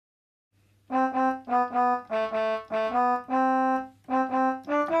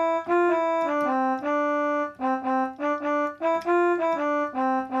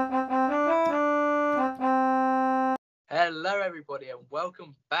everybody, and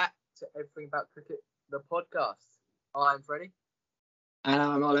welcome back to Everything About Cricket, the podcast. I'm Freddie. And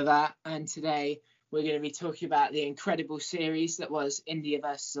I'm Oliver, and today we're going to be talking about the incredible series that was India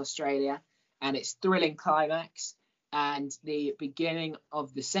versus Australia and its thrilling climax, and the beginning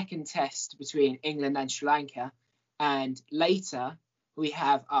of the second test between England and Sri Lanka. And later, we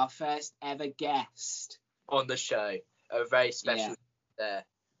have our first ever guest On the show, a very special there.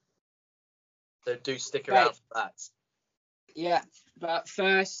 So do stick around for that. Yeah, but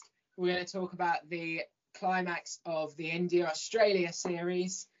first, we're going to talk about the climax of the India-Australia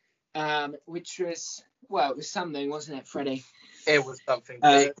series, which was, it was something, wasn't it, Freddie? It was something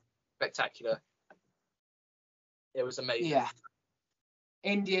big, spectacular. It was amazing. Yeah.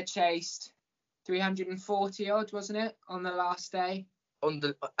 India chased 340 odd, wasn't it, on the last day?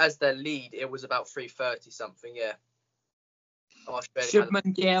 As their lead, it was about 330 something, yeah.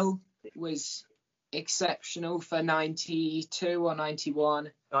 Shubman Gill was exceptional for 92 or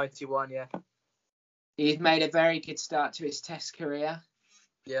 91. 91, yeah. He's made a very good start to his test career.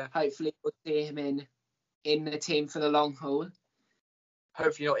 Yeah. Hopefully we'll see him in the team for the long haul.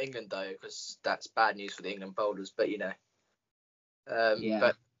 Hopefully not England, though, because that's bad news for the England bowlers, but, you know.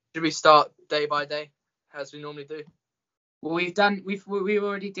 But should we start day by day, as we normally do? Well, we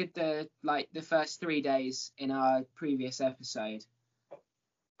already did the first 3 days in our previous episode.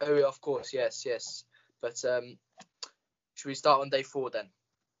 Oh, of course, yes. But should we start on day 4 then?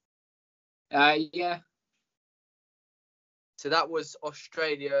 Yeah. So that was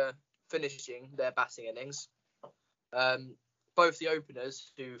Australia finishing their batting innings. Both the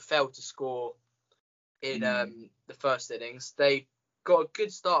openers who failed to score in the first innings, they got a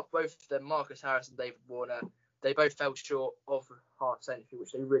good start. Both of them, Marcus Harris and David Warner, they both fell short of half century,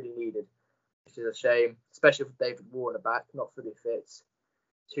 which they really needed, which is a shame, especially for David Warner back, not fully fit,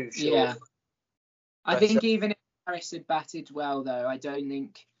 too short. Yeah. I think even if Harris had batted well, though, I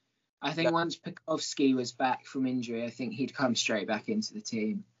think once Pekovsky was back from injury, I think he'd come straight back into the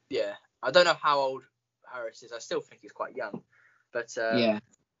team. Yeah. I don't know how old Harris is. I still think he's quite young. But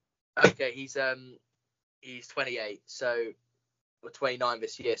okay, he's 28, or 29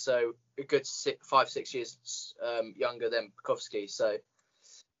 this year, so a good 5-6 years younger than Pekovsky. So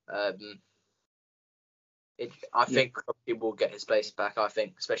I think Pekovsky will get his place back. I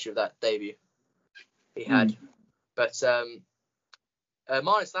think, especially with that debut he had. But Marnus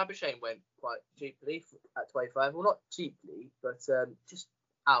Labuschagne went quite cheaply at 25. Well, not cheaply, but just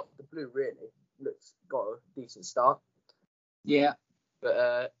out of the blue, really. Got a decent start. Yeah.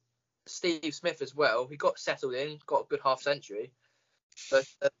 But Steve Smith as well, he got settled in, got a good half century, but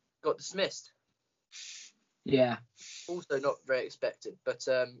got dismissed. Yeah. Also not very expected. But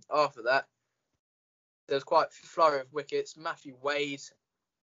after that, there was quite a flurry of wickets. Matthew Wade,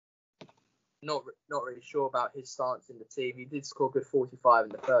 not really sure about his stance in the team. He did score a good 45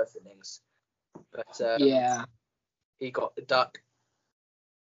 in the first innings. But he got the duck.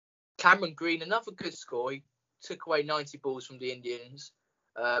 Cameron Green, another good score. He took away 90 balls from the Indians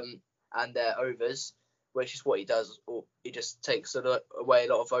and their overs, which is what he does. Or he just takes away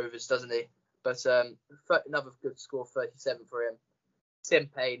a lot of overs, doesn't he? But another good score, 37 for him. Tim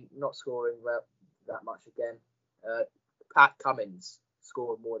Payne not scoring that much again. Pat Cummins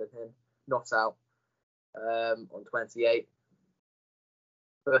scored more than him, not out on 28.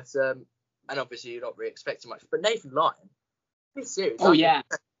 But and obviously you're not really expecting much. But Nathan Lyon, this series,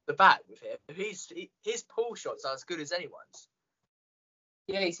 the bat with him. His pull shots are as good as anyone's.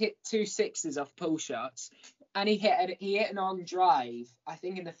 Yeah, he's hit 2 sixes off pull shots, and he hit an on drive, I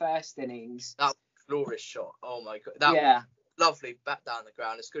think, in the first innings. That glorious shot. Oh my god, that was lovely, back down the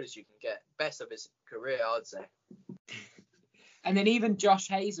ground, as good as you can get. Best of his career, I'd say. And then even Josh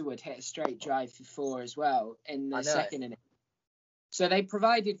Hazlewood hit a straight drive for 4 as well in the second innings. So they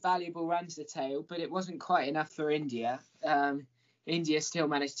provided valuable runs to tail, but it wasn't quite enough for India. India still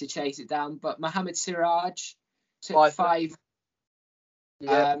managed to chase it down, but Mohammad Siraj took 5. He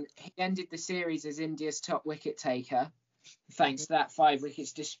ended the series as India's top wicket taker, thanks to that 5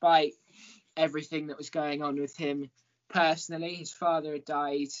 wickets, despite everything that was going on with him personally. His father had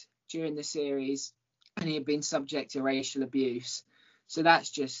died during the series, and he had been subject to racial abuse. So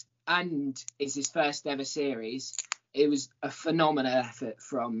and it's his first ever series. It was a phenomenal effort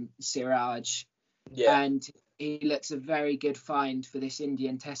from Siraj. Yeah. And he looks a very good find for this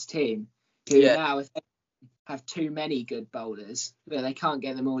Indian Test team, who now, if they have too many good bowlers, they can't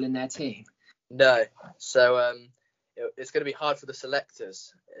get them all in their team. No. So it's going to be hard for the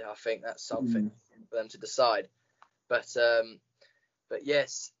selectors. I think that's something for them to decide. But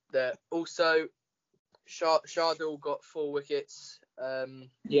yes, also Shardul got 4 wickets.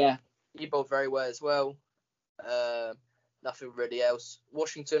 He bowled very well as well. nothing really else.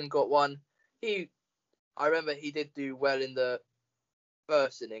 Washington got one. I remember he did do well in the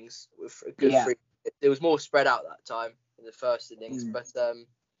first innings with a good free. It was more spread out that time in the first innings, but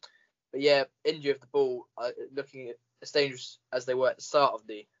yeah, India with the ball, looking as dangerous as they were at the start of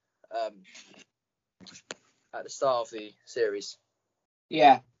the series.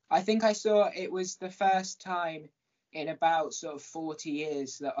 Yeah, I think I saw it was the first time in about sort of 40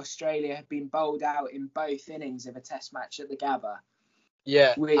 years that Australia had been bowled out in both innings of a Test match at the Gabba.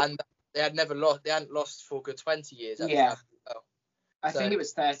 Yeah, and they had never lost. They hadn't lost for a good 20 years. At the Gabba. I think it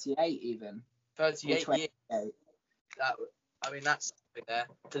was 38 even. 38 years. That's something there.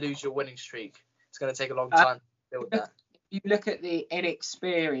 To lose your winning streak, it's going to take a long time to build that. You look at the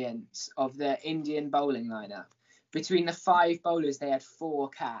inexperience of the Indian bowling lineup. Between the 5 bowlers, they had 4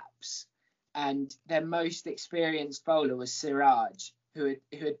 caps, and their most experienced bowler was Siraj, who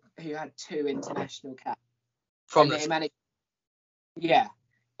had 2 international caps. And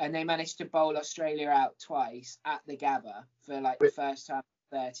they managed to bowl Australia out twice at the Gabba for like the first time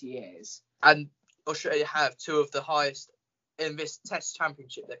in 30 years. And Australia have 2 of the highest in this Test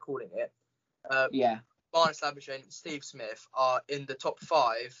Championship. They're calling it. Barnes Labuschagne and Steve Smith are in the top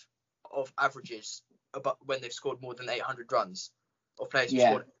 5 of averages when they've scored more than 800 runs, or players who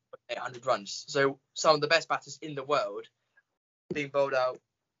scored 800 runs. So some of the best batters in the world being bowled out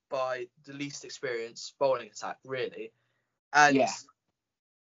by the least experienced bowling attack, really. And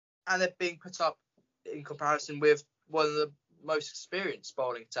they're being put up in comparison with one of the most experienced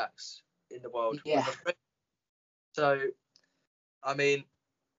bowling attacks in the world. So, I mean,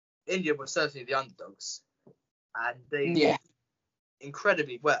 India were certainly the underdogs, and they did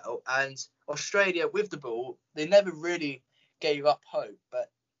incredibly well. And Australia, with the ball, they never really gave up hope, but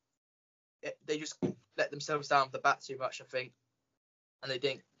they just let themselves down with the bat too much, I think, and they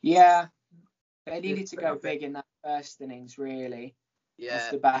didn't. Yeah, they needed to go big in that first innings, really. Yeah.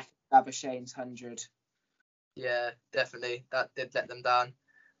 Off the back of Labuschagne's 100. Yeah, definitely. That did let them down.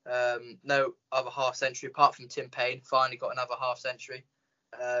 No other half century apart from Tim Payne. Finally got another half century.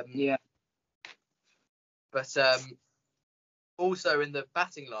 But also in the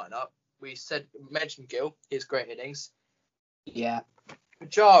batting lineup, we mentioned Gill, his great innings. Yeah.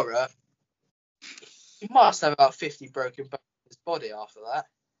 Pujara, he must have about 50 broken bones in his body after that.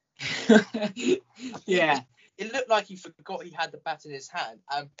 It looked like he forgot he had the bat in his hand,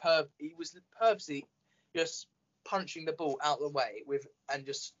 and he was purposely just punching the ball out the way and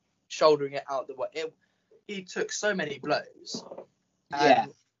just shouldering it out the way. He took so many blows.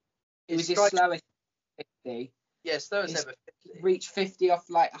 It was his slowest 50. Yeah, slowest ever 50. Reached 50 off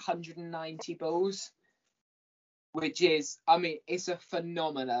like 190 balls, which is, it's a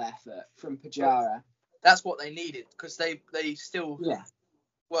phenomenal effort from Pujara. That's what they needed, because they still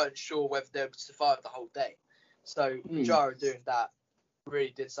weren't sure whether they would survive the whole day. So Pujara doing that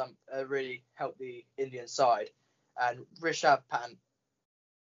really did really helped the Indian side. And Rishabh Pant,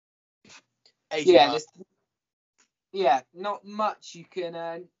 80 not much you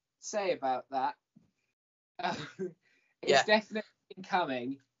can say about that. It's definitely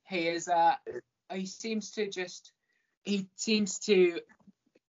coming. He seems to just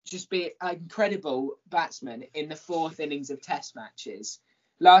be an incredible batsman in the 4th innings of Test matches.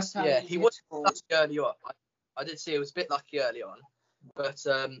 Last time he was lucky early on. I did see it was a bit lucky early on, but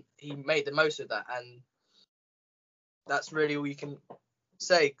he made the most of that, and that's really all you can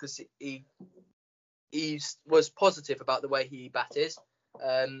say, because he was positive about the way he batted.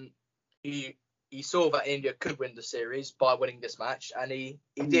 He saw that India could win the series by winning this match, and he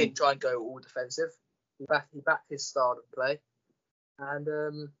did try and go all defensive. He backed his style of play, and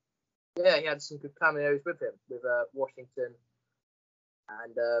he had some good cameos with him, with Washington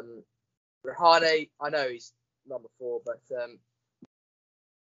and Rahane. I know he's number 4, but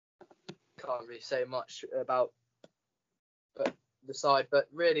can't really say much about the side, but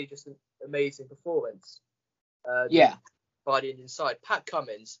really just an amazing performance by the Indian side. Pat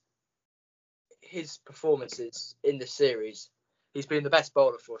Cummins, his performances in this series, he's been the best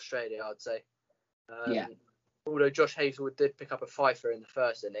bowler for Australia, I'd say. Although Josh Hazlewood did pick up a fifer in the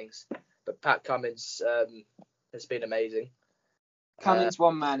first innings, but Pat Cummins has been amazing. Cummins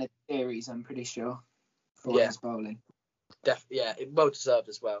one man of the series, I'm pretty sure, for his bowling. Well deserved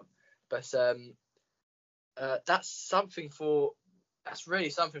as well. But that's really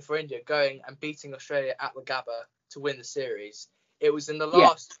something for India, going and beating Australia at the Gabba to win the series. It was in the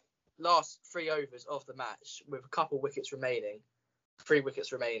last 3 overs of the match, with a couple wickets remaining, 3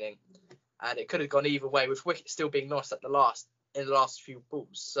 wickets remaining, and it could have gone either way, with wickets still being lost in the last few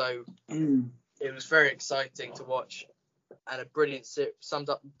balls. So it was very exciting to watch, and a brilliant summed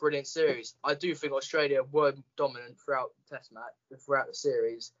up brilliant series. I do think Australia were dominant throughout the Test match, throughout the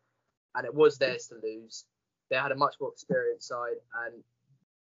series, and it was theirs to lose. They had a much more experienced side, and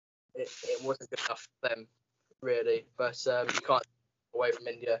it wasn't good enough for them, really. But you can't take away from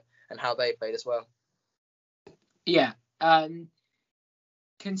India and how they played as well. Yeah.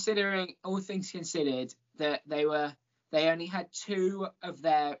 Considering all things considered, that they only had 2 of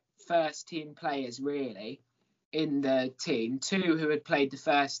their first team players really in the team, 2 who had played the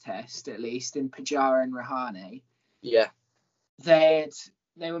first Test at least, in Pujara and Rahane. Yeah. They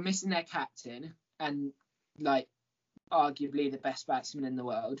were missing their captain and like arguably the best batsman in the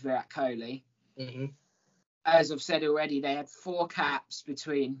world, Virat Kohli. Mm-hmm. As I've said already, they had 4 caps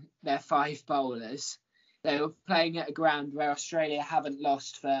between their 5 bowlers. They were playing at a ground where Australia haven't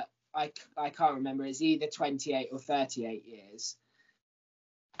lost for, I can't remember, it's either 28 or 38 years.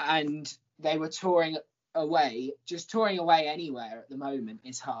 And they were touring away. Just touring away anywhere at the moment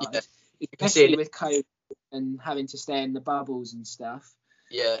is hard. Yeah. Especially with COVID and having to stay in the bubbles and stuff.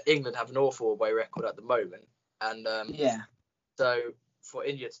 Yeah, England have an awful away record at the moment. And so for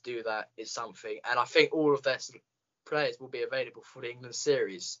India to do that is something. And I think all of their players will be available for the England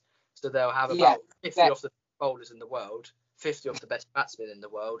series. So they'll have about 50 of the bowlers in the world, 50 of the best batsmen in the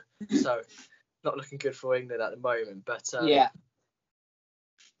world. So not looking good for England at the moment. But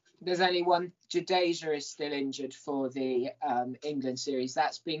there's only one. Jadeja is still injured for the England series.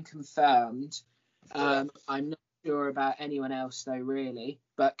 That's been confirmed. I'm not sure about anyone else though, really.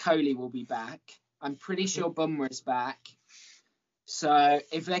 But Kohli will be back. I'm pretty sure Bumrah's back. So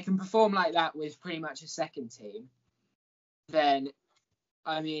if they can perform like that with pretty much a second team, then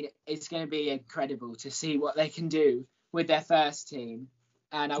I mean, it's going to be incredible to see what they can do with their first team.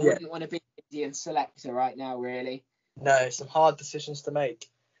 And I wouldn't want to be an Indian selector right now, really. No, some hard decisions to make.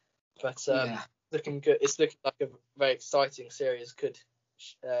 But looking good. It's looking like a very exciting series. Could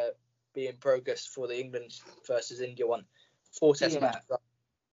be in progress for the England versus India one. 4 Test matches.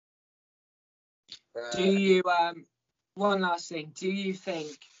 Do you, one last thing, do you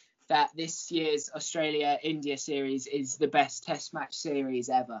think that this year's Australia-India series is the best Test match series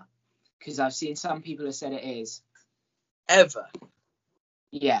ever? Because I've seen some people have said it is. Ever?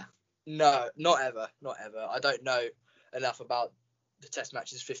 Yeah. No, not ever. Not ever. I don't know enough about the Test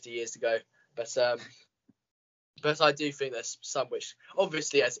matches 50 years ago, but I do think there's some which,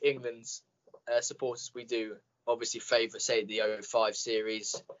 obviously, as England's supporters, we do obviously favour, say, the 05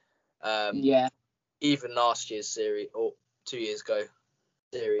 series. Even last year's series, or 2 years ago,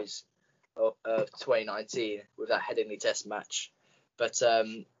 series of 2019 with that Headingley Test match, but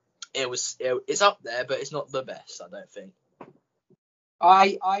it's up there, but it's not the best. I don't think.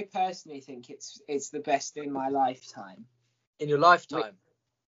 I personally think it's the best in my lifetime. In your lifetime?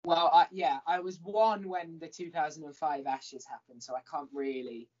 Well, I was 1 when the 2005 Ashes happened, so I can't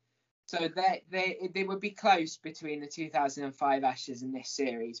really. So they would be close between the 2005 Ashes and this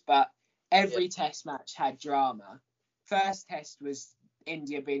series, but every Test match had drama. First Test was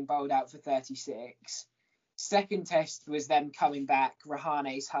India being bowled out for 36. Second Test was them coming back,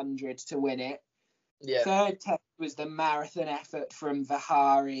 Rahane's 100 to win it. Yeah. Third Test was the marathon effort from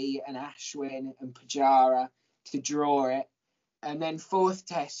Vihari and Ashwin and Pujara to draw it. And then fourth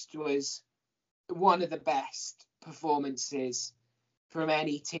Test was one of the best performances from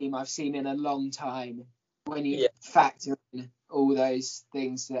any team I've seen in a long time. When you factor in all those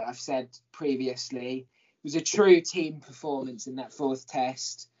things that I've said previously, it was a true team performance in that fourth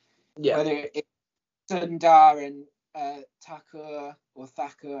Test. Yeah. Whether it's Sundar and Thakur,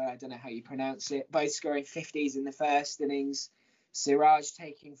 I don't know how you pronounce it, both scoring 50s in the first innings. Siraj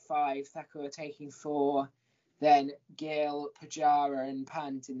taking 5, Thakur taking 4, then Gill, Pujara and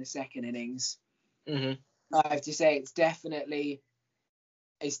Pant in the second innings. Mm-hmm. I have to say it's definitely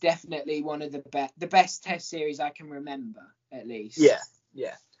one of the best Test series I can remember, at least.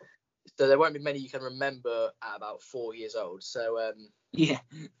 Yeah. So there won't be many you can remember at about 4 years old. So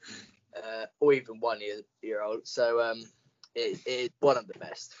or even 1 year old. So it's one of the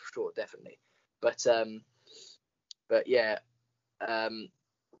best for sure, definitely. But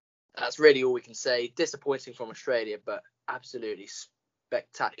that's really all we can say. Disappointing from Australia, but absolutely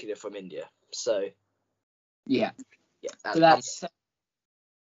spectacular from India. So that's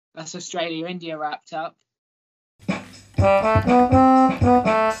Australia India wrapped up.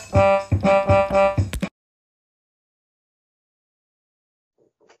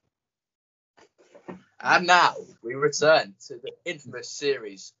 And now we return to the infamous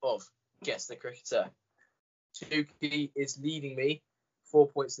series of Guess the Cricketer. Tuki is leading me 4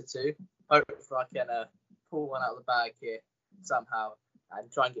 points to 2. Hopefully I can pull one out of the bag here somehow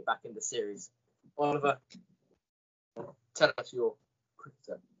and try and get back in the series. Oliver? tell us your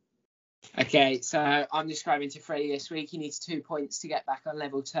cricketer. Okay, so I'm describing to Freddie this week. He needs 2 points to get back on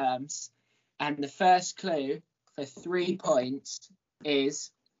level terms. And the first clue for 3 points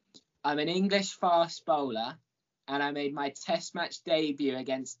is I'm an English fast bowler and I made my test match debut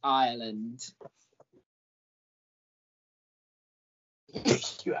against Ireland.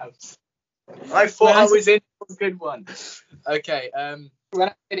 You have. I thought I was in a good one. Okay. When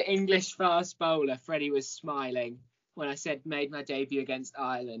I said English fast bowler, Freddie was smiling. When I said made my debut against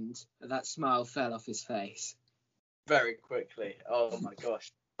Ireland, that smile fell off his face. Very quickly. Oh my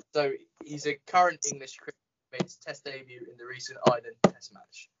gosh. So he's a current English cricketer who made his test debut in the recent Ireland test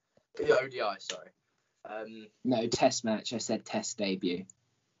match. The ODI, sorry. No, test match. I said test debut.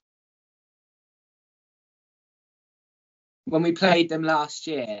 When we played them last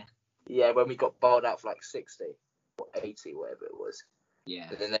year. Yeah, when we got bowled out for like 60 or 80, whatever it was. Yeah.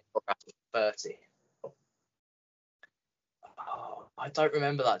 And then they got back to 30. Oh, I don't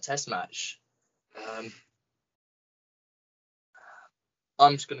remember that test match.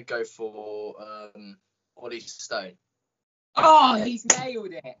 I'm just going to go for Ollie Stone. Oh, he's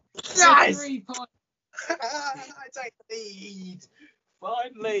nailed it. Yes! 3 points. I take the lead.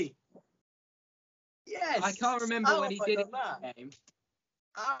 Finally. Yes. I can't remember when he did it in the game.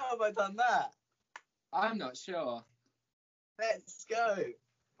 How have I done that? I'm not sure. Let's go.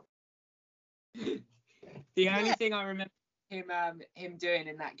 The only thing I remember him doing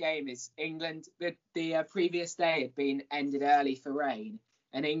in that game is England. The previous day had been ended early for rain,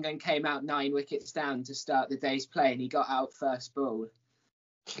 and England came out 9 wickets down to start the day's play, and he got out first ball.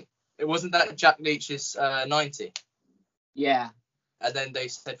 It wasn't that Jack Leach's 90. Yeah. And then they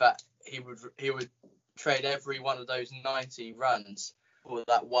said that he would trade every one of those 90 runs for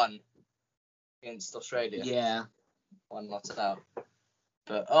that one against Australia. Yeah. One not out.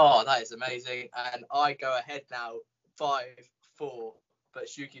 But oh, that is amazing. And I go ahead now 5-4. But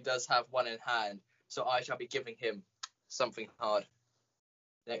Shuki does have one in hand, so I shall be giving him something hard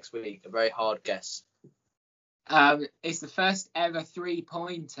next week. A very hard guess. It's the first ever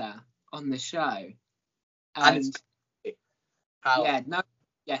 3-pointer on the show. And how? Yeah, no,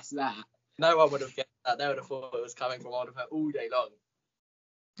 guess that. No one would have guessed that. They would have thought it was coming from Oliver all day long.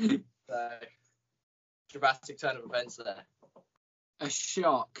 So, dramatic turn of events there. A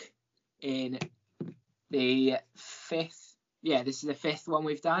shock in the 5th. Yeah, this is the 5th one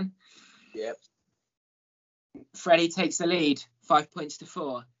we've done. Yep. Freddie takes the lead, 5 points to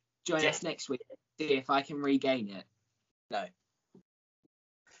 4. Join us next week to see if I can regain it. No.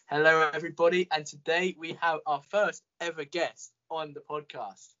 Hello, everybody, and today we have our first ever guest on the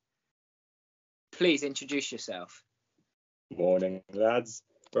podcast. Please introduce yourself. Morning, lads.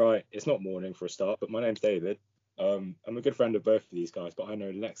 Right, it's not morning for a start, but my name's David. I'm a good friend of both of these guys, but I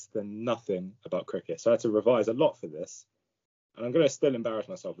know next to nothing about cricket, so I had to revise a lot for this. And I'm going to still embarrass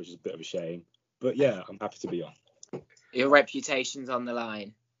myself, which is a bit of a shame. But yeah, I'm happy to be on. Your reputation's on the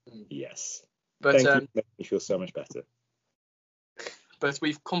line. Yes. But Thank you for making me feel so much better. But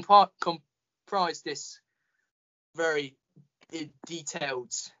we've comprised this very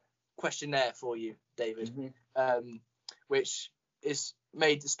detailed questionnaire for you, David, which is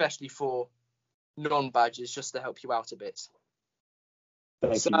made especially for non-badgers, just to help you out a bit.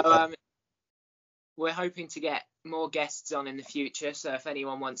 Thank you. We're hoping to get more guests on in the future, so if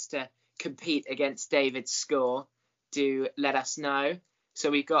anyone wants to compete against David's score, do let us know. So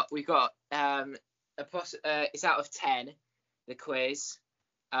we got it's out of 10, the quiz.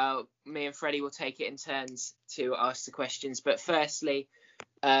 Me and Freddie will take it in turns to ask the questions, but firstly,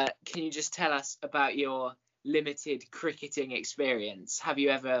 can you just tell us about your limited cricketing experience? Have you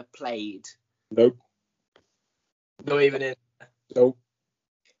ever played? Nope. Not even in. Nope.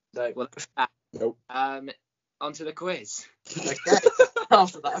 No. Nope. Onto the quiz. Okay.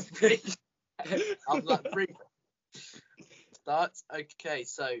 After that brief, I'm like brief. Start. Okay,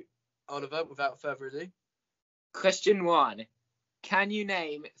 so Oliver, without further ado. Question 1. Can you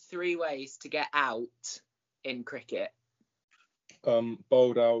name 3 ways to get out in cricket?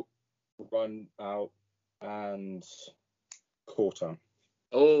 Bowled out, run out, and caught on.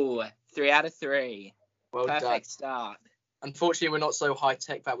 Oh, 3 out of 3. Well Perfect done. start. Unfortunately, we're not so high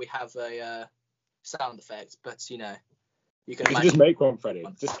tech that we have a sound effect, but you know, you can just make one, Freddie.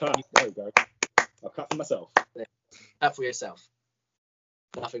 Just clap. There we go. I'll clap for myself. Clap for yourself.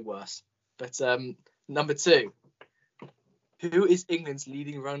 Nothing worse. But number 2. Who is England's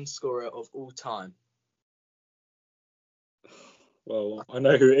leading run scorer of all time? Well, I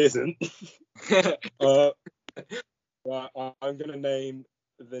know who it isn't. Right, I'm going to name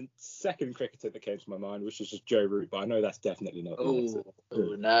the second cricketer that came to my mind, which is just Joe Root, but I know that's definitely not. Oh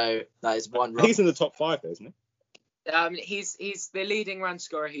no, that is one wrong. He's in the top 5, though, isn't he? He's the leading run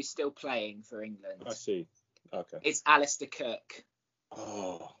scorer who's still playing for England. I see. Okay. It's Alistair Cook.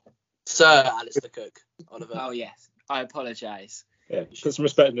 Oh. Sir Alistair Cook, Oliver. Oh yes, I apologise. Yeah, put some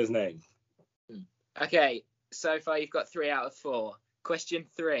respect in his name. Okay, so far you've got 3 out of 4. Question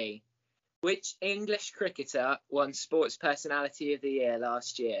 3. Which English cricketer won Sports Personality of the Year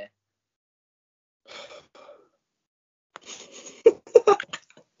last year?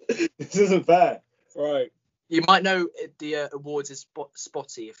 This isn't fair. Right. You might know the awards is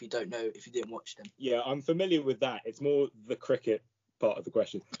spotty if you didn't watch them. Yeah, I'm familiar with that. It's more the cricket part of the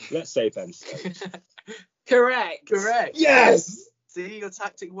question. Let's say Ben Stokes. Correct. Yes! See, your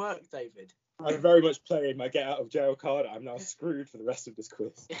tactic worked, David. I'm very much playing my get out of jail card. I'm now screwed for the rest of this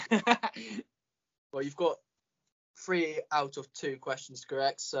quiz. Well, you've got 3 out of 2 questions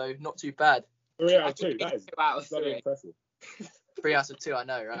correct, so not too bad. 3 out of 2. That is 2 out of 3. impressive. 3 out of 2, I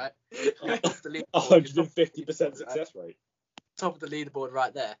know, right? 150% success rate. Top of the leaderboard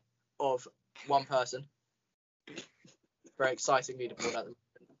right there of one person. Very exciting leaderboard at the moment.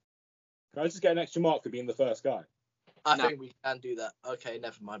 Can I just get an extra mark for being the first guy? I think we can do that. Okay,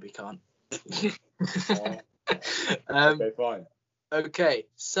 never mind, we can't. Okay, fine. Okay,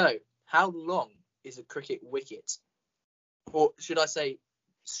 so how long is a cricket wicket? Or should I say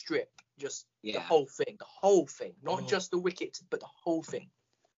strip? Just the whole thing. Not just the wicket, but the whole thing.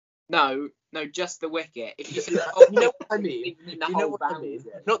 No, just the wicket. If you, you know what I mean?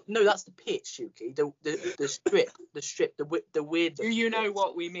 No, that's the pitch, Shuki. The strip, the weird. Do you know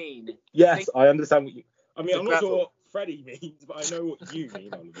what we mean? Yes, I understand what you. I mean, I'm not sure what Freddie means, but I know what you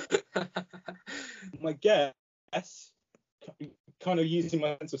mean, Oliver. My guess, kind of using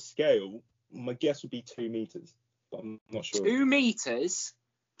my sense of scale, my guess would be 2 meters, but I'm not sure. 2 meters?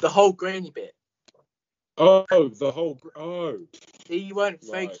 The whole grainy bit. Oh, the whole. Oh. You weren't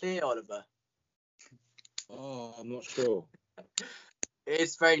very clear, Oliver. Oh, I'm not sure.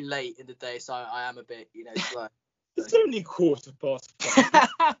 It's very late in the day, so I am a bit, slow. It's only 5:15.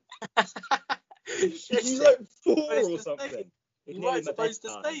 It's like 4 or something. You weren't supposed to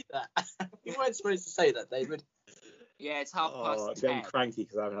say that. You weren't supposed to say that, David. Yeah, it's 10:30. I'm getting cranky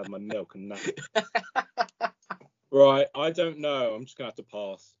because I haven't had my milk and that. Right, I don't know. I'm just going to have to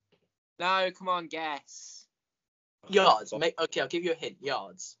pass. No, come on, guess. Yards. Okay, I'll give you a hint.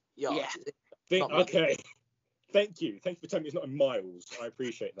 Yards. Yeah. Okay. Thank you. Thank you for telling me it's not in miles. I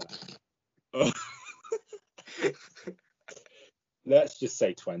appreciate that. Let's just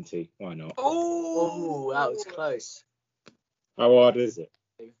say 20. Why not? Oh, that was close. How hard is it?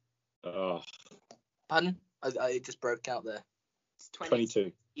 Oh. Pardon? I just broke out there. It's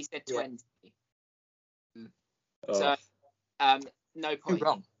 22. You said 20. Yeah. So, no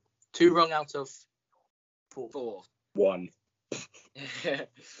point. 2 wrong out of 4. 1.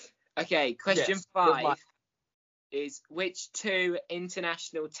 Okay, question 5 is which 2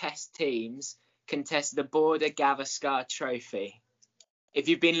 international test teams contest the Border Gavaskar Trophy? If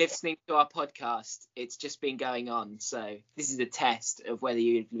you've been listening to our podcast, it's just been going on, so this is a test of whether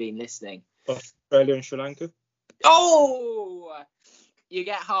you've been listening. Australia and Sri Lanka? Oh! You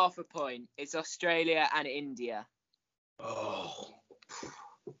get half a point. It's Australia and India. Oh.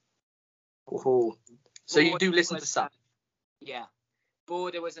 So you do listen to some? Yeah.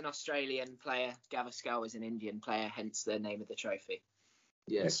 Border was an Australian player. Gavaskar was an Indian player, hence the name of the trophy.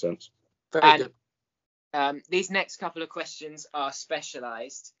 Yes. Makes sense. Very good. These next couple of questions are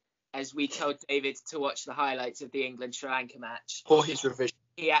specialised, as we told David to watch the highlights of the England-Sri Lanka match. For his revision.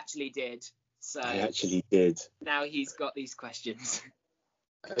 He actually did. So I actually did. Now he's got these questions.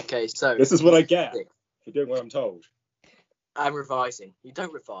 Okay, so... This is what I get for doing what I'm told. I'm revising. You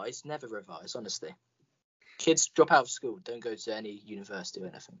don't revise. Never revise, honestly. Kids drop out of school. Don't go to any university or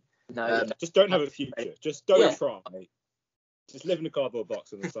anything. No. Just don't have a future. Just don't try. Just live in a cardboard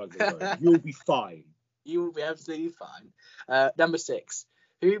box on the side of the road. You'll be fine. You will be absolutely fine. Number 6.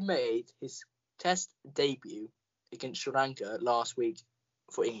 Who made his test debut against Sri Lanka last week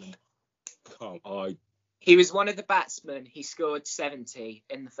for England? He was one of the batsmen. He scored 70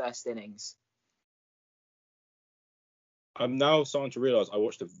 in the first innings. I'm now starting to realise I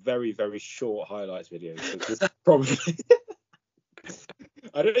watched a very, very short highlights video. This probably...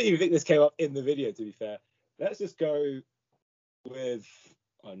 I don't even think this came up in the video, to be fair. Let's just go with,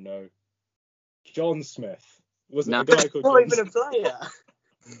 I don't know, John Smith. Was it a guy called Not John even Smith? a player.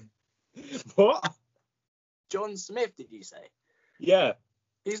 What? John Smith, did you say? Yeah.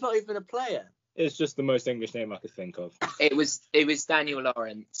 He's not even a player. It's just the most English name I could think of. It was Daniel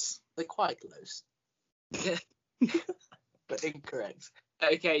Lawrence. They're quite close. But incorrect.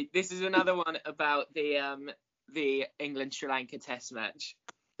 Okay, this is another one about the England-Sri Lanka test match.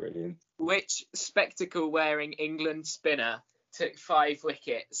 Brilliant. Which spectacle-wearing England spinner took 5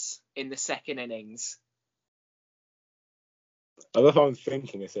 wickets in the second innings? I love how I'm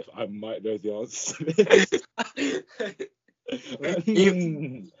thinking as if I might know the answer to this. Weren't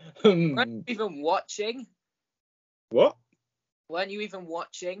you even watching? What? Weren't you even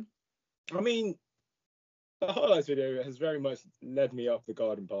watching? I mean, the highlights video has very much led me up the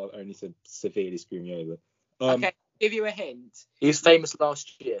garden path, only to severely screw me over. Okay, give you a hint. He was famous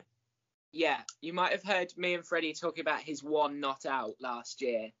last year. Yeah, you might have heard me and Freddie talking about his one not out last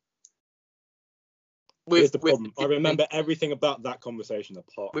year. Here's the problem. I remember everything about that conversation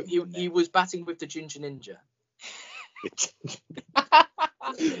apart from he was batting with the Ginger Ninja. I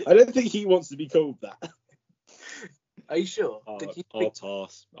don't think he wants to be called that. Are you sure? I'll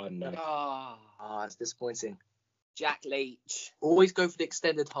pass. I don't know. Ah, it's disappointing. Jack Leach. Always go for the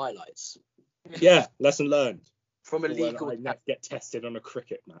extended highlights. Yeah, lesson learned. From a legal. When I get tested on a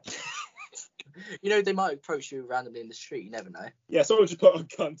cricket match. You know, they might approach you randomly in the street. You never know. Yeah, someone just put a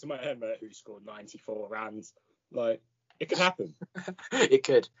gun to my head, mate, who scored 94 runs. Like, it could happen. It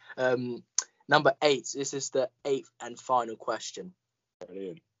could. Number 8. This is the 8th and final question.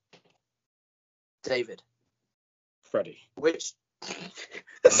 Brilliant. David. Freddie. Which? So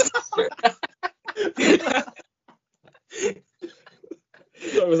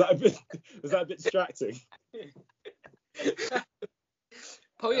was that a bit distracting?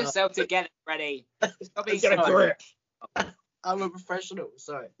 Pull yourself together, Freddie. Stop being Get a grip. I'm a professional.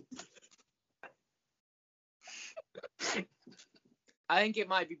 Sorry. I think it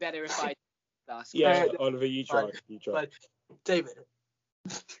might be better if I ask. Yeah, Oliver, you try. David,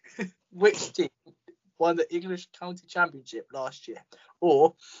 which team won the English County Championship last year?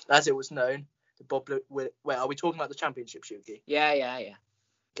 Or, as it was known, the Bob... Wait, are we talking about the championship, Shuki? Yeah.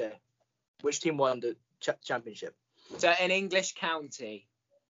 Okay. Which team won the championship? So, an English county.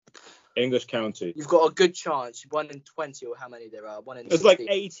 English county. You've got a good chance. 1 in 20 or how many there are. 1 in There's 16.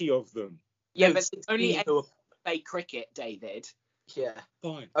 like 80 of them. Yeah, but only play cricket, David. Yeah.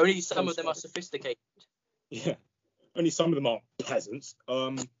 Fine. Only some of them are sophisticated. Yeah. Only some of them are peasants.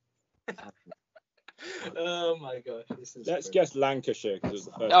 Oh my gosh. Let's guess Lancashire because it was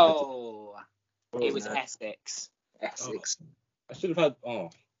the first. It was Essex. Essex. I should have had.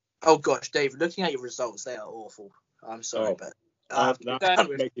 Oh gosh, David, looking at your results, they are awful. I'm sorry, but that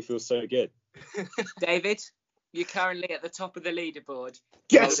makes me feel so good. David, you're currently at the top of the leaderboard.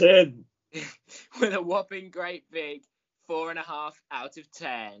 Get in! With a whopping great big 4.5 out of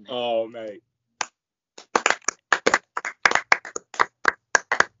 10. Oh, mate.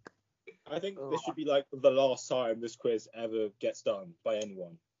 I think this should be like the last time this quiz ever gets done by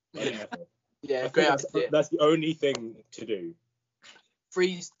anyone. Like ever. Yeah, great idea. That's the only thing to do.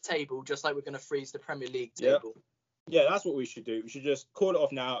 Freeze the table, just like we're going to freeze the Premier League table. Yeah, that's what we should do. We should just call it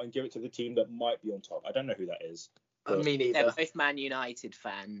off now and give it to the team that might be on top. I don't know who that is. Me neither. They're both Man United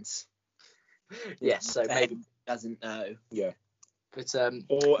fans. Yes, so maybe doesn't know. Yeah. But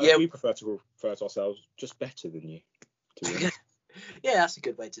we prefer to refer to ourselves, just better than you. Yeah, that's a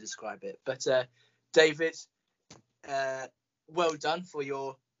good way to describe it. But David, well done for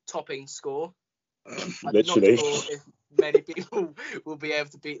your topping score. Literally. I'm not sure if many people will be able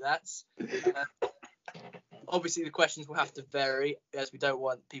to beat that. Obviously, the questions will have to vary as we don't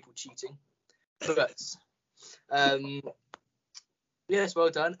want people cheating. But yes, well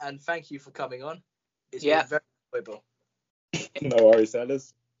done, and thank you for coming on. It's been very enjoyable. No worries,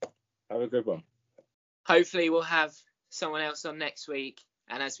 fellas. Have a good one. Hopefully, we'll have someone else on next week.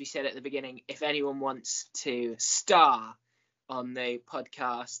 And as we said at the beginning, if anyone wants to star on the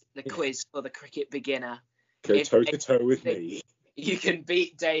podcast, the quiz for the cricket beginner, go toe to toe with me. You can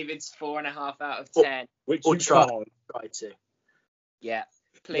beat David's 4.5 out of 10. Which you try to. Yeah,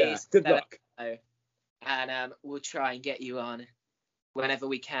 please. Good luck. And we'll try and get you on whenever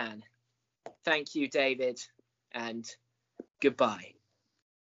we can. Thank you, David, and goodbye.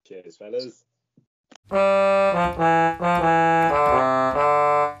 Cheers, fellas.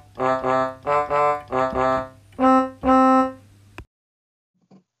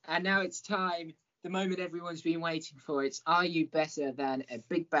 And now it's time, the moment everyone's been waiting for. It's, are you better than a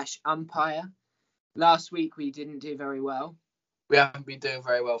Big Bash umpire? Last week we didn't do very well. We haven't been doing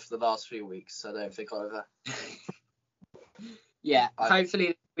very well for the last few weeks, I don't think either. Yeah, hopefully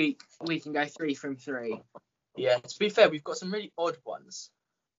this week we can go 3 from 3. Yeah, to be fair, we've got some really odd ones.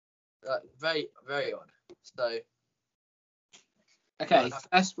 Very, very odd. So. Okay,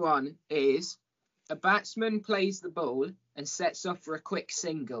 first one is, a batsman plays the ball and sets off for a quick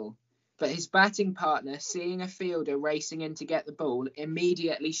single, but his batting partner, seeing a fielder racing in to get the ball,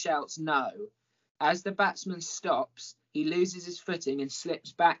 immediately shouts no. As the batsman stops, He loses his footing and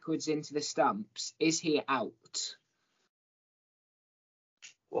slips backwards into the stumps. Is he out?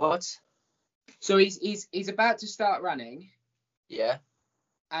 What? So he's about to start running. Yeah.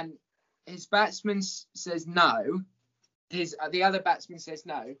 And his batsman says no. The other batsman says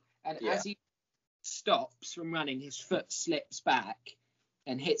no. And as he stops from running, his foot slips back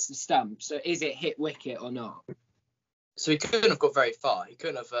and hits the stump. So is it hit wicket or not? So he couldn't have got very far. He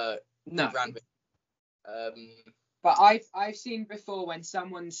couldn't have ran. But I've seen before when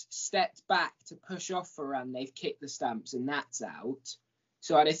someone's stepped back to push off for a run, they've kicked the stumps and that's out.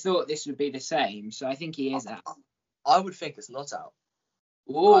 So I'd have thought this would be the same. So I think he is out. I would think it's not out.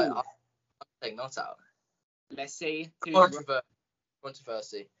 I think not out. Let's see.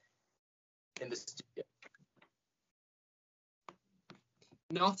 Controversy in the studio.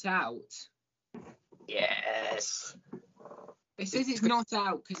 Not out. Yes. It says it's not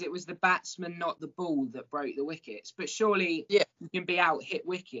out because it was the batsman, not the ball, that broke the wickets. But surely you can be out, hit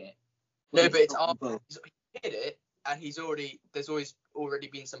wicket. No, but it's he hit it, and there's already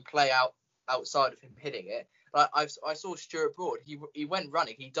been some play outside of him hitting it. Like I saw Stuart Broad. He went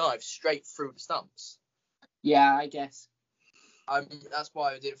running. He dived straight through the stumps. Yeah, I guess. That's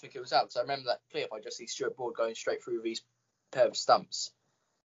why I didn't think it was out. Because I remember that clip. I just see Stuart Broad going straight through these pair of stumps.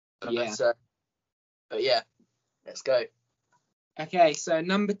 But yeah, let's go. Okay, so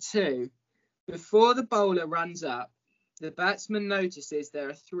number 2. Before the bowler runs up, the batsman notices there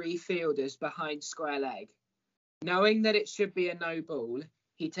are 3 fielders behind square leg. Knowing that it should be a no ball,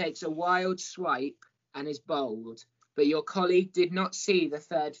 he takes a wild swipe and is bowled. But your colleague did not see the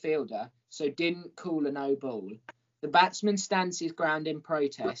 3rd fielder, so didn't call a no ball. The batsman stands his ground in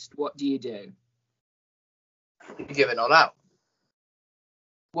protest. What do you do? You give it not out.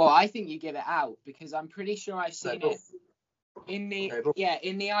 Well, I think you give it out because I'm pretty sure I've seen it in the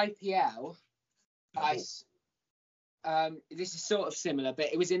IPL. This is sort of similar,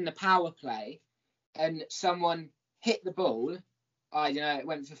 but it was in the power play, and someone hit the ball. I don't know, it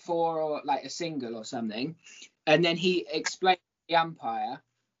went for 4 or like a single or something, and then he explained to the umpire,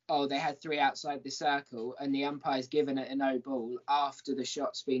 they had 3 outside the circle, and the umpire's given it a no ball after the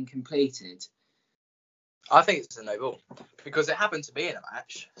shot's been completed. I think it's a no ball because it happened to be in a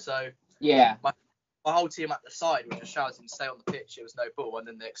match. So yeah, my whole team at the side were just shouting, "Stay on the pitch." It was no ball, and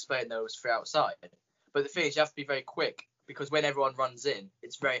then they explained there was 3 outside. But the thing is, you have to be very quick because when everyone runs in,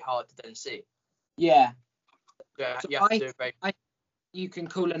 it's very hard to then see. Yeah. Yeah, so you have to do it very. You can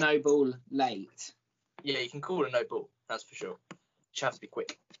call a no ball late. Yeah, you can call a no ball. That's for sure. You have to be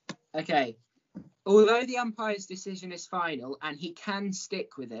quick. Okay. Although the umpire's decision is final and he can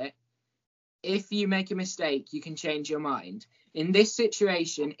stick with it, if you make a mistake, you can change your mind. In this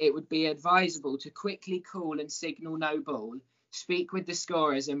situation, it would be advisable to quickly call and signal no ball, speak with the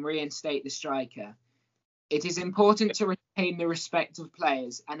scorers and reinstate the striker. It is important to retain the respect of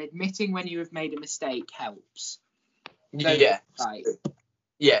players, and admitting when you have made a mistake helps. Yeah. Right.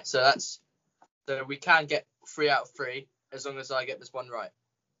 Yeah, so we can get 3 out of 3 as long as I get this one right.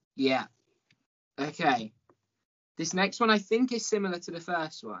 Yeah. Okay. This next one I think is similar to the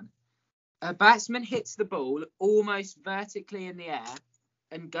first one. A batsman hits the ball almost vertically in the air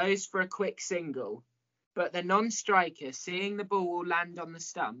and goes for a quick single, but the non-striker, seeing the ball will land on the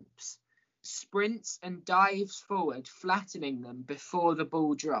stumps, sprints and dives forward, flattening them before the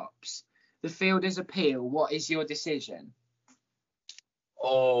ball drops. The fielders appeal. What is your decision?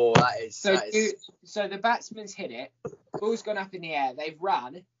 Oh, that is. So the batsman's hit it. Ball's gone up in the air. They've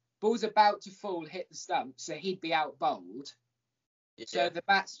run. Ball's about to fall, hit the stump, so he'd be out bowled. Yeah. So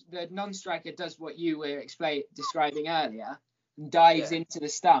the non-striker does what you were describing earlier and dives into the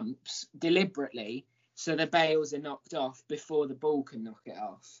stumps deliberately, so the bails are knocked off before the ball can knock it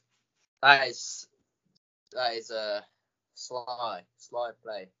off. That is a sly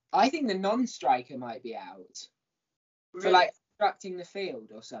play. I think the non-striker might be out for like obstructing the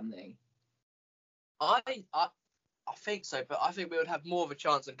field or something. I think so, but I think we would have more of a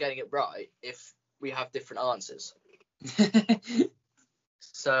chance of getting it right if we have different answers.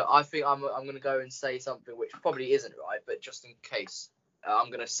 So I think I'm going to go and say something which probably isn't right, but just in case, I'm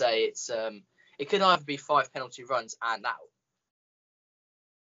going to say it's it could either be 5 penalty runs and out.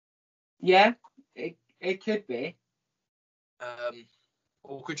 Yeah, it could be.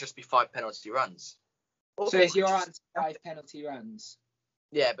 Or it could just be 5 penalty runs. So is your answer 5 penalty runs?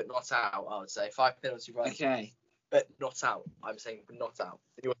 Yeah, but not out, I would say. 5 penalty runs. Okay. But not out. I'm saying not out.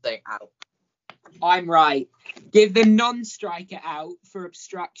 You're saying out. I'm right. Give the non-striker out for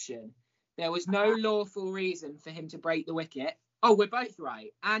obstruction. There was no lawful reason for him to break the wicket. Oh, we're both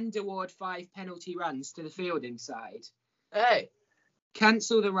right. And award 5 penalty runs to the fielding side. Hey.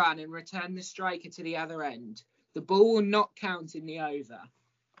 Cancel the run and return the striker to the other end. the ball will not count in the over.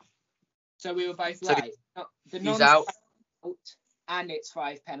 So we were both So right. The he's out, out. and it's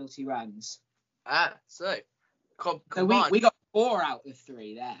 5 penalty runs. So So combined. we got 4 out of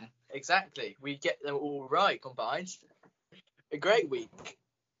 3 there. Exactly. We get them all right combined. A great week.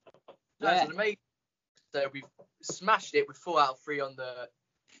 Yeah. That's amazing. So we've smashed it with 4 out of 3 on the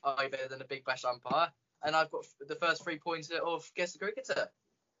I better than a Big Bash umpire. And I've got the first 3 points of Guess the Cricketer.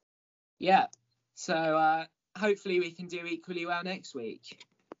 Yeah. So hopefully we can do equally well next week.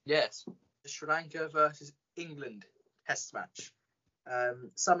 Yes. The Sri Lanka versus England test match.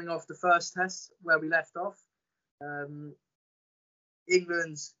 Summing off the first test where we left off.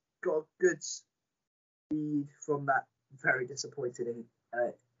 England's got a good speed from that very disappointing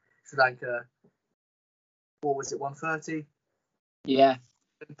Sri Lanka. What was it, 130? Yeah.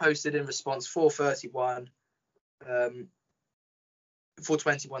 Posted in response 431.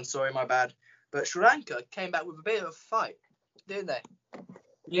 421, sorry, my bad. But Sri Lanka came back with a bit of a fight, didn't they?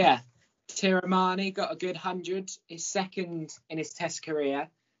 Yeah. Tiramani got a good 100, his second in his test career,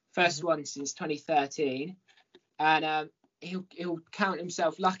 first one since 2013. And he'll count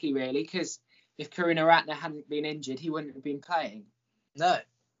himself lucky, really, because if Karunaratne hadn't been injured, he wouldn't have been playing. No.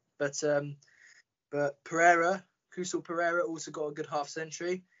 But Kusal Pereira also got a good half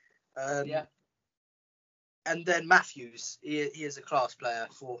century. Yeah. And then Matthews, he is a class player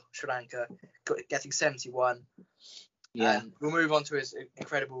for Sri Lanka, getting 71. Yeah. And we'll move on to his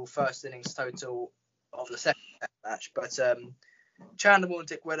incredible first innings total of the second match. But Chandimal and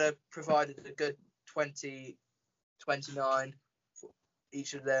Dickwella provided a good 20, 29 for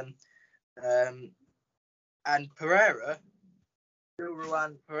each of them. And Pereira,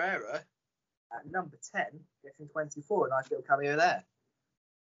 Dilruwan Pereira, at number 10, getting 24. Nice little cameo there.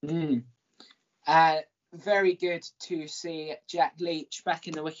 Very good to see Jack Leach back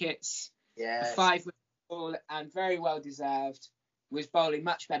in the wickets. Yeah. 5 wicket ball and very well deserved. Was bowling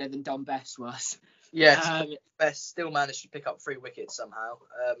much better than Dom Bess was. Yes, Bess still managed to pick up 3 wickets somehow.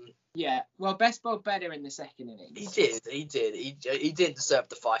 Yeah, well, Bess bowled better in the second innings. He did. He did deserve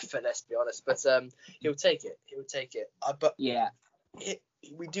the 5, let's be honest. But he'll take it. But yeah, they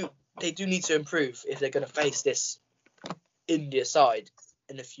do need to improve if they're going to face this India side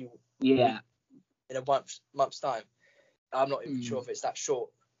in a few. Yeah. In a month's time. I'm not even sure if it's that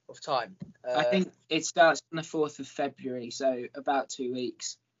short of time. I think it starts on the 4th of February, so about 2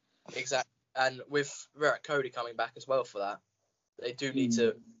 weeks. Exactly. And with Virat Kohli coming back as well for that, they do need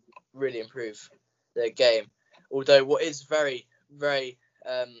to really improve their game. Although what is very, very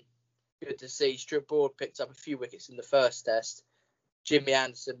good to see, Stuart Broad picked up a few wickets in the first test. Jimmy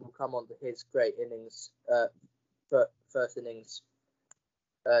Anderson will come on to his great innings, first innings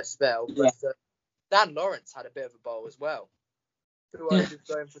spell. But Dan Lawrence had a bit of a bowl as well. 2 overs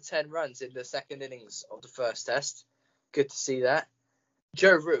going for 10 runs in the second innings of the first test. Good to see that.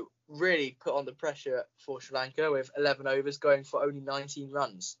 Joe Root really put on the pressure for Sri Lanka with 11 overs going for only 19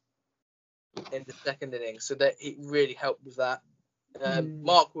 runs in the second innings. So that he really helped with that.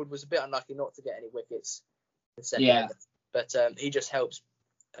 Mark Wood was a bit unlucky not to get any wickets in the second innings. But he just helps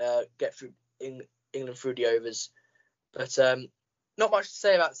get through England through the overs. But not much to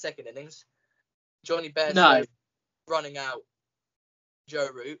say about the second innings. Johnny Bairstow running out Joe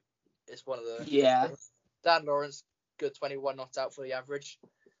Root is one of the things. Dan Lawrence, good 21 not out for the average.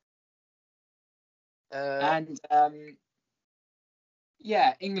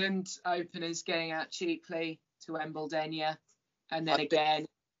 England openers getting out cheaply to Wimbledon, and then again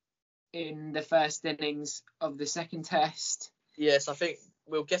in the first innings of the second test. Yes, I think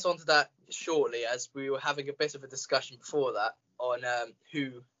we'll get onto that shortly, as we were having a bit of a discussion before that on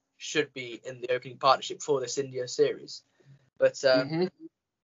who should be in the opening partnership for this India series. But I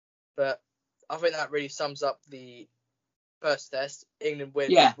think that really sums up the first test. England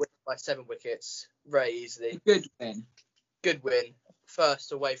win by 7 wickets very easily. Good win.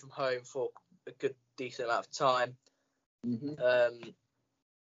 First away from home for a good decent amount of time.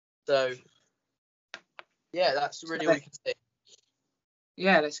 So that's really all we can say.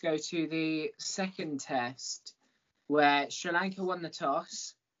 Yeah, let's go to the second test, where Sri Lanka won the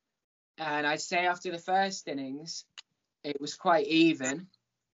toss. And I'd say after the first innings, it was quite even.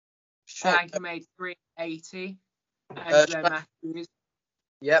 Sri Lanka made 380. Angelo Matthews.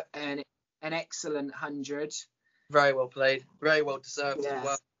 Yep. And an excellent 100. Very well played. Very well deserved as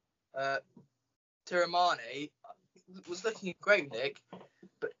well. Tiramani was looking in great nick,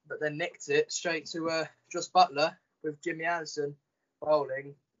 but then nicked it straight to Joss Buttler with Jimmy Anderson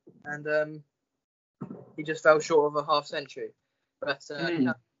bowling, and he just fell short of a half century. But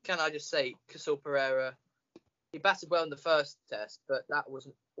can I just say, Kusal Pereira, he batted well in the first test, but that was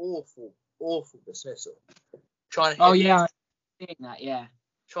an awful dismissal. trying to hit, I'm seeing that, yeah.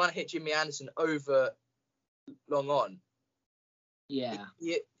 Trying to hit Jimmy Anderson over long on. Yeah.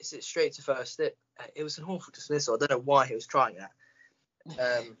 It's straight to first slip. It was an awful dismissal. I don't know why he was trying that.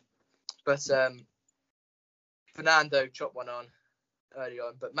 But Fernando chopped one on early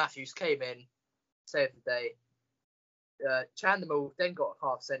on, but Matthews came in, saved the day. Chandimal then got a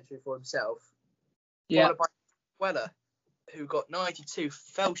half century for himself. Yeah. Followed by Weller, who got 92,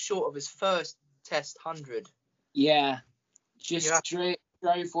 fell short of his first Test 100. Yeah. Just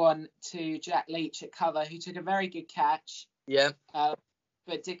drove one to Jack Leach at cover, who took a very good catch. Yeah.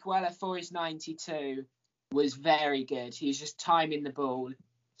 But Dick Weller, for his 92, was very good. He was just timing the ball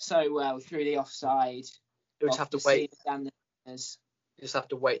so well through the offside. You just have to wait. You just have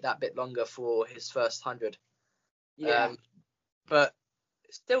to wait that bit longer for his first 100. Yeah. But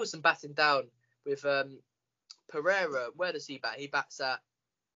still some batting down with Pereira. Where does he bat? He bats at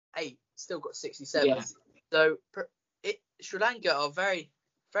 8. Still got 67. Yeah. So Sri Lanka are very,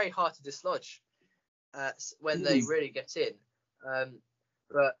 very hard to dislodge when they really get in.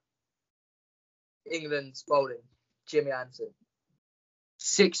 But England's bowling, Jimmy Anderson.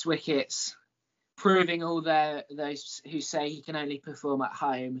 6 wickets, proving all those who say he can only perform at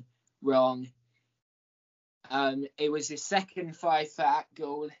home wrong. It was his second 5-for at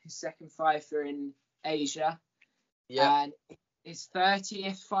goal, his second 5-for in Asia, and his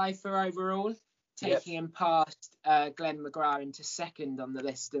 30th 5-for overall, taking him past Glenn McGrath into second on the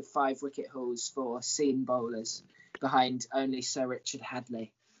list of 5-wicket hauls for seam bowlers, behind only Sir Richard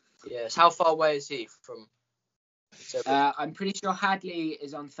Hadley. Yes. How far away is he from? I'm pretty sure Hadley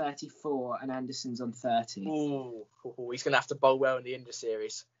is on 34 and Anderson's on 30. Ooh, he's going to have to bowl well in the India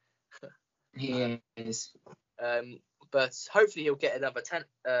series. He is. But hopefully he'll get another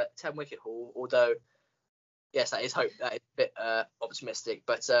 10 wicket haul, although, yes, that is a bit optimistic.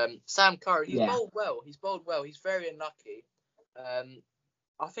 But Sam Curran, he's bowled well. He's very unlucky.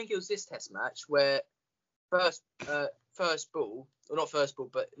 I think it was this Test match where first ball, or not first ball,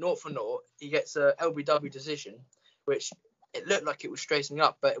 but 0 for 0, he gets a LBW decision, which it looked like it was straightening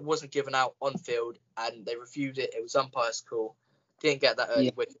up, but it wasn't given out on field, and they reviewed it. It was umpire's call. Didn't get that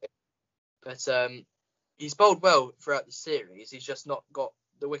early wicket. But he's bowled well throughout the series. He's just not got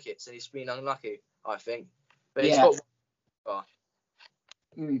the wickets, and he's been unlucky, I think. But he's got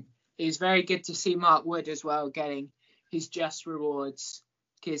one. It's very good to see Mark Wood as well getting his just rewards,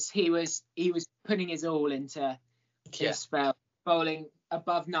 because he was putting his all into his spell, bowling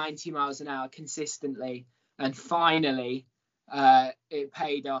above 90 miles an hour consistently, and finally it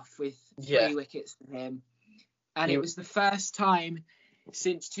paid off with 3 wickets for him. And it was the first time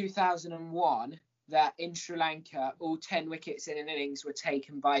since 2001 that in Sri Lanka all 10 wickets in an innings were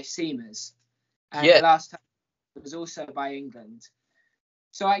taken by seamers, and the last time it was also by England.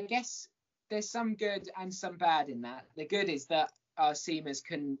 So I guess there's some good and some bad in that. The good is that our seamers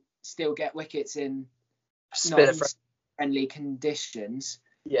can still get wickets in non-friendly conditions.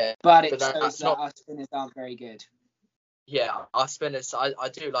 Yeah, but it shows that our spinners aren't very good. Yeah, our spinners. I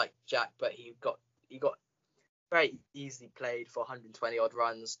do like Jack, but he got very easily played for 120 odd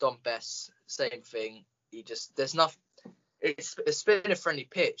runs. Dom Bess, same thing. There's nothing. It's a spinner friendly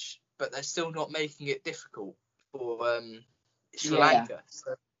pitch, but they're still not making it difficult for Sri Lanka.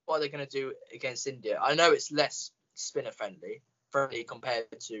 So what are they going to do against India? I know it's less spinner friendly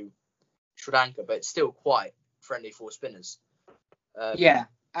compared to Sri Lanka, but it's still quite friendly for spinners. As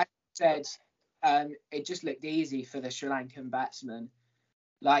I said, it just looked easy for the Sri Lankan batsmen.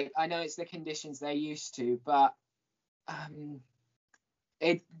 Like, I know it's the conditions they're used to, but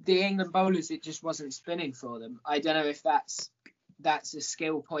the England bowlers, it just wasn't spinning for them. I don't know if that's a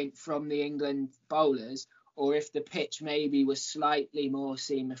skill point from the England bowlers, or if the pitch maybe was slightly more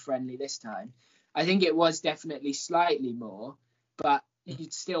seamer friendly this time. I think it was definitely slightly more, but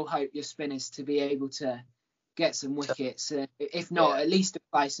you'd still hope your spinners to be able to get some wickets, if not, at least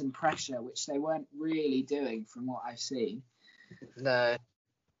apply some pressure, which they weren't really doing from what I've seen. No,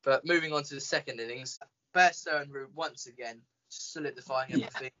 but moving on to the second innings, Bairstow and Root once again solidifying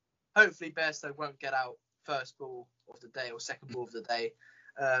everything. Hopefully Bairstow won't get out first ball of the day or second ball of the day,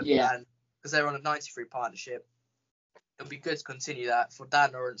 and because they're on a 93 partnership, it'll be good to continue that for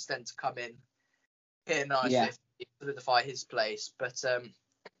Dan Lawrence then to come in, hit a nice 50, solidify his place. But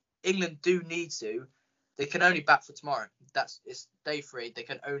England do need to. They can only bat for tomorrow. It's day 3. They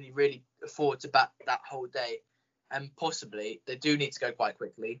can only really afford to bat that whole day, and possibly they do need to go quite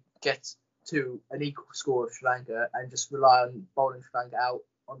quickly, get to an equal score of Sri Lanka, and just rely on bowling Sri Lanka out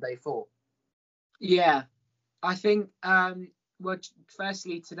on day 4. Yeah, I think.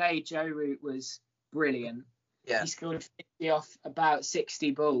 Firstly today Joe Root was brilliant. Yeah, he scored 50 off about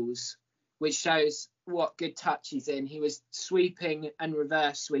 60 balls, which shows what good touch he's in. He was sweeping and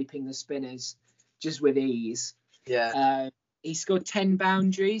reverse sweeping the spinners just with ease. Yeah. He scored 10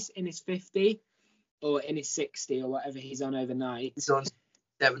 boundaries in his 50 or in his 60 or whatever he's on overnight. He's on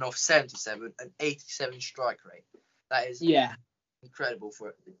 7 off 77 and 87 strike rate. That is incredible for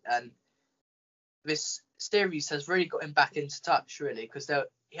it. And this series has really got him back into touch, really, because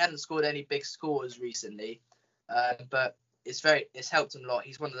he hadn't scored any big scores recently. But it's helped him a lot.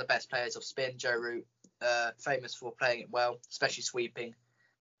 He's one of the best players of spin, Joe Root, famous for playing it well, especially sweeping.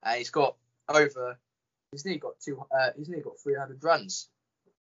 He's nearly got 300 runs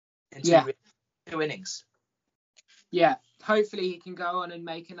in two innings. Yeah, hopefully he can go on and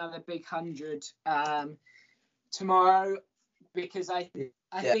make another big 100 tomorrow, because I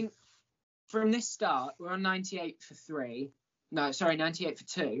think from this start we're on 98 for 3. No, sorry, 98 for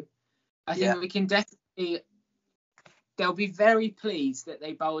 2. I think we can definitely. They'll be very pleased that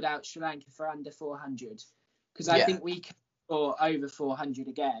they bowled out Sri Lanka for under 400, because I think we can score over 400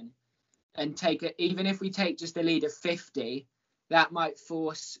 again and take it. Even if we take just a lead of 50, that might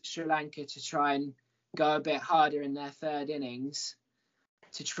force Sri Lanka to try and go a bit harder in their third innings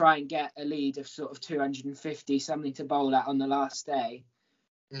to try and get a lead of sort of 250, something to bowl at on the last day.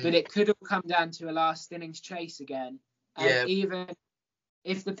 But it could all come down to a last innings chase again. And even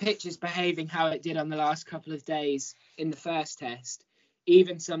if the pitch is behaving how it did on the last couple of days in the first test,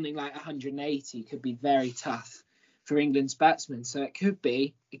 even something like 180 could be very tough for England's batsmen. So it could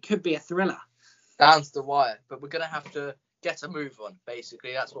be a thriller. Down to the wire, but we're going to have to get a move on,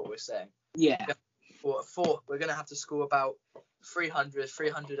 basically. That's what we're saying. Yeah. We're going to have to score about 300,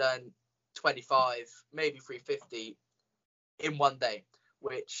 325, maybe 350 in one day,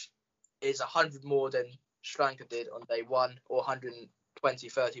 which is 100 more than Sri Lanka did on day one, or 120,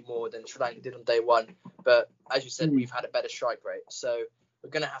 30 more than Sri Lanka did on day one. But as you said, we've had a better strike rate, so we're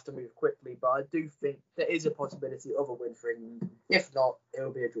going to have to move quickly. But I do think there is a possibility of a win for England. If not, it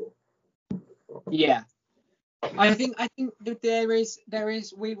will be a draw. Yeah. I think that there is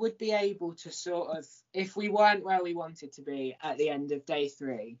we would be able to sort of, if we weren't where we wanted to be at the end of day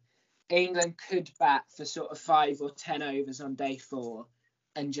 3, England could bat for sort of 5 or 10 overs on day 4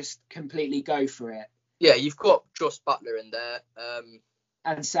 and just completely go for it. Yeah, you've got Joss Buttler in there.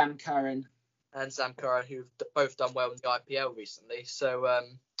 And Sam Curran. Who've both done well in the IPL recently. So,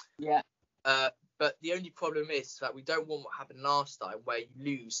 but the only problem is that we don't want what happened last time, where you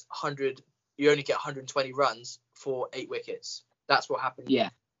lose 100, you only get 120 runs for 8 wickets. That's what happened.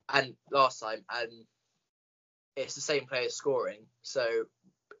 Yeah. And last time, and it's the same players scoring. So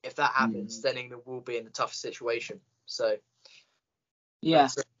if that happens, then England will be in a tough situation. So, yeah.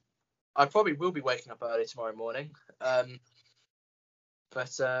 I probably will be waking up early tomorrow morning.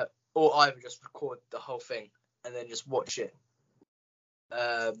 Or either just record the whole thing and then just watch it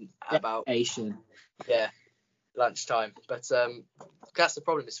about lunchtime. But that's the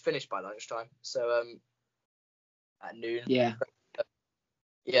problem. It's finished by lunchtime. So at noon. Yeah.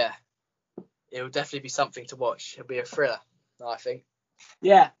 It will definitely be something to watch. It'll be a thriller, I think.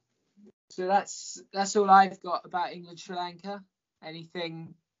 Yeah. So that's all I've got about England Sri Lanka.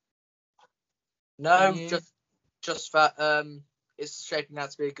 Anything? No, just that it's shaping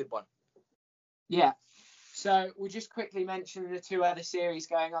out to be a good one. Yeah. So we'll just quickly mention the 2 other series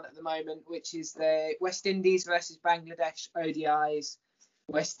going on at the moment, which is the West Indies versus Bangladesh ODIs.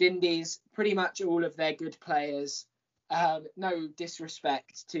 West Indies, pretty much all of their good players. No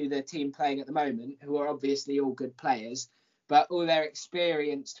disrespect to the team playing at the moment, who are obviously all good players, but all their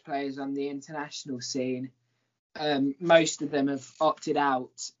experienced players on the international scene, most of them have opted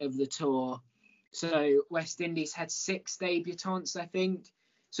out of the tour. So West Indies had 6 debutants, I think.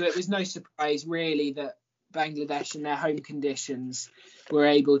 So it was no surprise, really, that Bangladesh, in their home conditions, were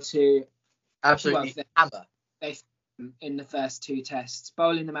able to absolutely hammer in the first 2 tests,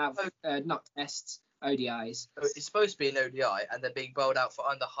 bowling them out, not tests, ODIs. So it's supposed to be an ODI, and they're being bowled out for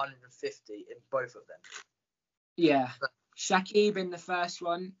under 150 in both of them. Yeah. Shakib in the first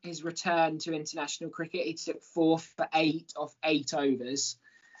one, his return to international cricket, he took 4 for 8 off 8 overs.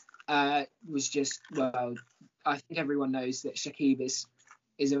 Was just, well, I think everyone knows that Shakib is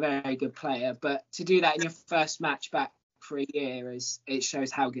a very good player, but to do that in your first match back for a year, it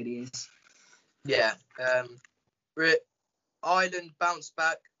shows how good he is. Yeah. Ireland bounced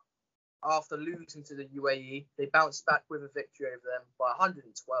back after losing to the UAE. They bounced back with a victory over them by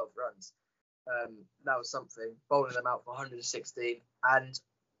 112 runs. That was something, bowling them out for 116. And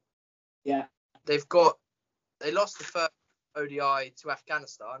yeah, they lost the first ODI to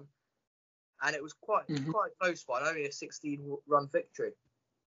Afghanistan, and it was quite a close one, only a 16-run victory.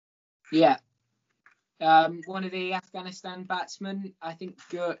 Yeah, One of the Afghanistan batsmen, I think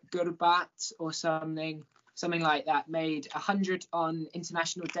Gurbat or something like that, made 100 on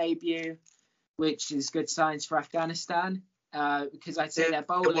international debut, which is good signs for Afghanistan, because I'd say their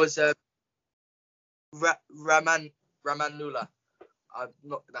bowling... It was Ramanullah.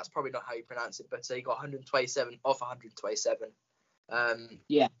 That's probably not how you pronounce it, but he got 127 off 127.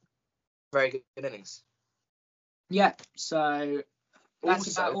 Yeah. Very good innings. Yeah, so that's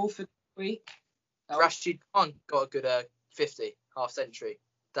Also, about all for the week. Rashid Khan got a good 50, half century,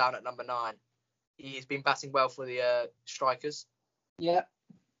 down at number 9. He's been batting well for the strikers. Yeah,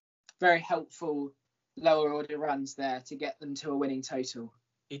 very helpful lower order runs there to get them to a winning total.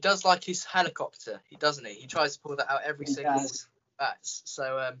 He does like his helicopter, doesn't he? He tries to pull that out every single bats.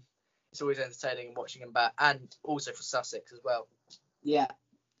 So it's always entertaining watching him bat, and also for Sussex as well. Yeah.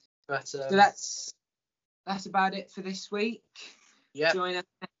 But so that's about it for this week. Yeah. Join us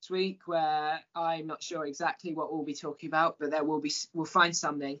next week, where I'm not sure exactly what we'll be talking about, but we'll find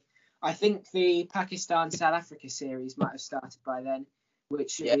something. I think the Pakistan-South Africa series might have started by then,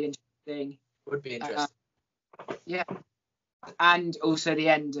 which should be interesting. Would be interesting. Yeah. And also the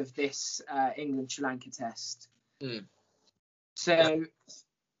end of this England-Sri Lanka test. So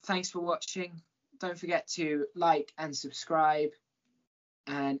thanks for watching. Don't forget to like and subscribe.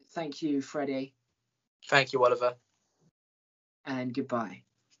 And thank you, Freddie. Thank you, Oliver. And goodbye.